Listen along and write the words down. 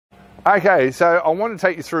Okay, so I want to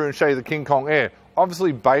take you through and show you the King Kong Air.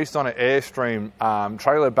 Obviously based on an Airstream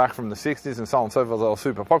trailer back from the 60s and so on and so forth. They were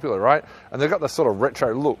super popular, right? And they've got this sort of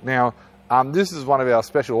retro look. Now, this is one of our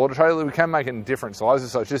special order trailers. We can make it in different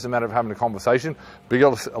sizes, so it's just a matter of having a conversation. But you've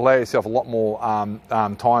got to allow yourself a lot more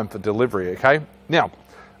time for delivery, okay? Now,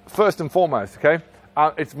 first and foremost, okay,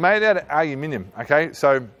 it's made out of aluminium, okay?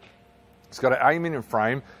 So it's got an aluminium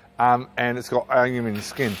frame and it's got aluminium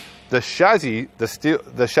skin. The chassis,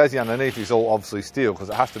 the chassis underneath is all obviously steel because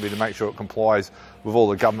it has to be to make sure it complies with all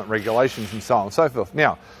the government regulations and so on and so forth.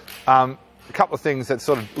 Now, a couple of things that's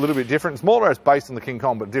sort of a little bit different. It's more or less based on the King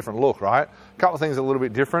Kong, but different look, right? A couple of things a little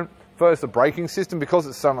bit different. First, the braking system, because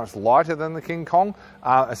it's so much lighter than the King Kong,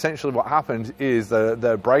 essentially what happened is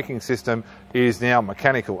the braking system is now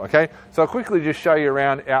mechanical, okay? So I'll quickly just show you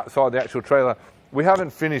around outside the actual trailer. We haven't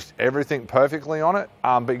finished everything perfectly on it,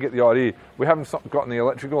 but you get the idea. We haven't gotten the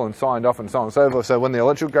electrical and signed off and so on and so forth. So when the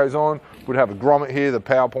electrical goes on, we'd have a grommet here, the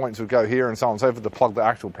power points would go here and so on and so forth to plug the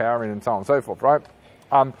actual power in and so on and so forth, right?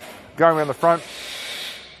 Going around the front,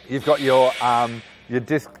 you've got your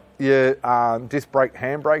disc brake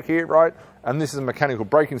handbrake here, right? And this is a mechanical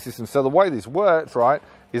braking system. So the way this works, right,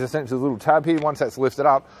 is essentially a little tab here. Once that's lifted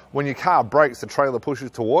up, when your car brakes, the trailer pushes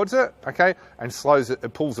towards it, okay, and slows it,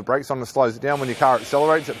 it pulls the brakes on and slows it down. When your car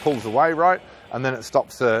accelerates, it pulls away, right, and then it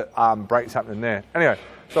stops the brakes happening there. Anyway,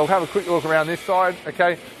 so I'll have a quick look around this side,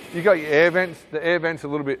 okay. You got your air vents. The air vents are a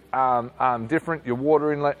little bit different, your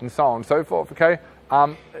water inlet and so on and so forth, okay.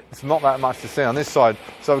 It's not that much to see on this side.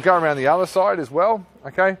 So we'll go around the other side as well,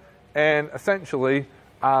 okay, and essentially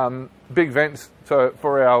big vents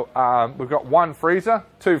for our, we've got one freezer,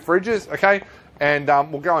 2 fridges, okay, and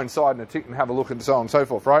we'll go inside in a tick and have a look and so on and so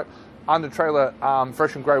forth, right? Under trailer,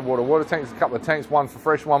 fresh and grey water tanks, a couple of tanks, one for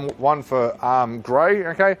fresh, one for grey,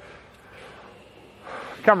 okay?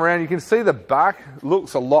 Come around, you can see the back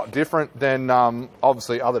looks a lot different than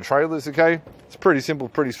obviously other trailers, okay? It's pretty simple,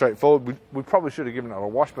 pretty straightforward. We probably should have given it a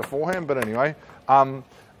wash beforehand, but anyway.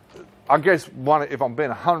 I guess if I'm being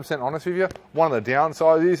 100% honest with you, one of the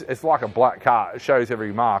downsides is it's like a black car. It shows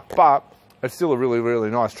every mark, but it's still a really, really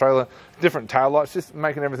nice trailer. Different tail lights, just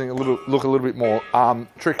making everything look a little bit more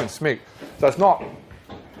trick and smick. So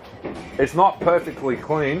it's not perfectly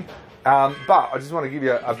clean, but I just want to give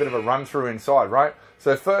you a bit of a run through inside, right?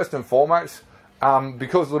 So first and foremost,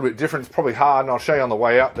 because it's a little bit different, it's probably hard, and I'll show you on the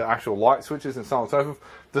way out the actual light switches and so on and so forth.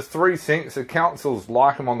 The 3 sinks, the councils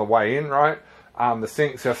like them on the way in, right? The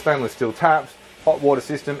sinks are stainless steel taps, hot water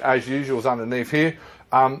system as usual is underneath here.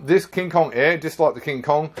 This King Kong Air, just like the King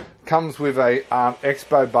Kong, comes with a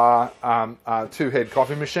Expo Bar 2-head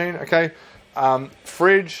coffee machine, okay?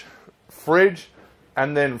 Fridge,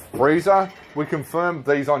 and then freezer. We confirmed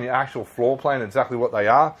these on your actual floor plan exactly what they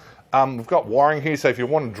are. We've got wiring here, so if you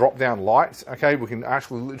want to drop down lights, okay, we can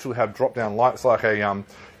actually literally have drop down lights like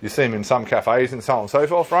you see them in some cafes and so on and so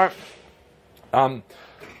forth, right?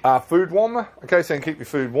 Food warmer, okay, so you can keep your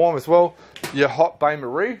food warm as well. Your hot Bain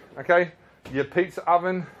Marie, okay. Your pizza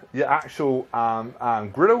oven, your actual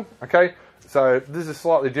griddle, okay. So this is a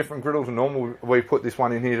slightly different griddle to normal. We put this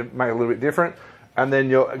one in here to make it a little bit different. And then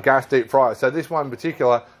your gas deep fryer. So this one in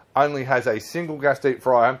particular only has a single gas deep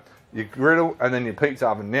fryer, your griddle, and then your pizza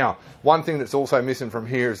oven. Now, one thing that's also missing from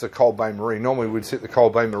here is the cold Bain Marie. Normally we'd sit the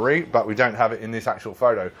cold Bain Marie, but we don't have it in this actual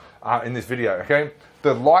photo, in this video, okay?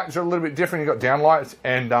 The lights are a little bit different. You've got down lights,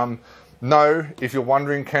 and no, if you're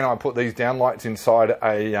wondering, can I put these down lights inside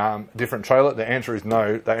a different trailer? The answer is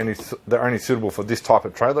no. They're only suitable for this type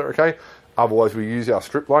of trailer, okay? Otherwise, we use our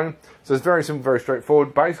strip lighting. So it's very simple, very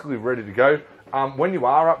straightforward, basically ready to go. When you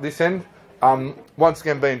are up this end, once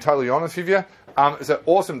again, being totally honest with you, it's an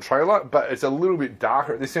awesome trailer, but it's a little bit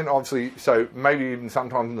darker at this end, obviously, so maybe even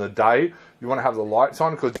sometimes in the day, you want to have the lights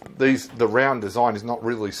on, because the round design is not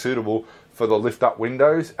really suitable for the lift-up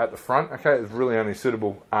windows at the front, okay? It's really only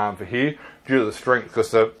suitable for here, due to the strength, because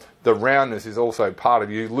the roundness is also part of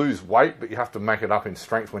you. Lose weight, but you have to make it up in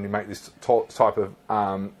strength when you make this type of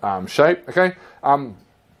shape, okay?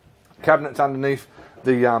 Cabinets underneath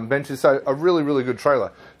the benches, so a really, really good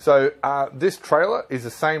trailer. So this trailer is the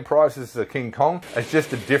same price as the King Kong. It's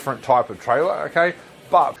just a different type of trailer, okay?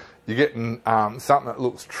 But you're getting something that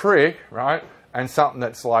looks trick, right? And something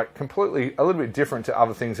that's like completely a little bit different to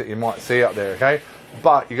other things that you might see out there, okay?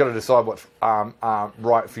 But you got to decide what's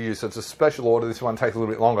right for you. So it's a special order. This one takes a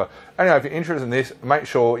little bit longer. Anyway, if you're interested in this, make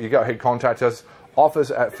sure you go ahead, contact us.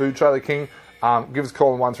 Office at Food Trailer King. Give us a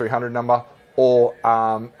call on 1300 number. Or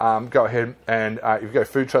go ahead and if you go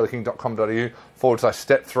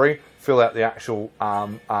foodtrailerking.com.au/step 3, fill out the actual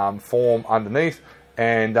form underneath,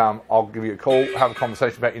 and I'll give you a call, have a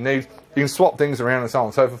conversation about your needs. You can swap things around and so on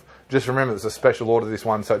and so forth. Just remember, it's a special order, this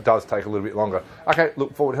one, so it does take a little bit longer. Okay,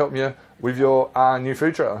 look forward to helping you with your new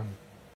food trailer.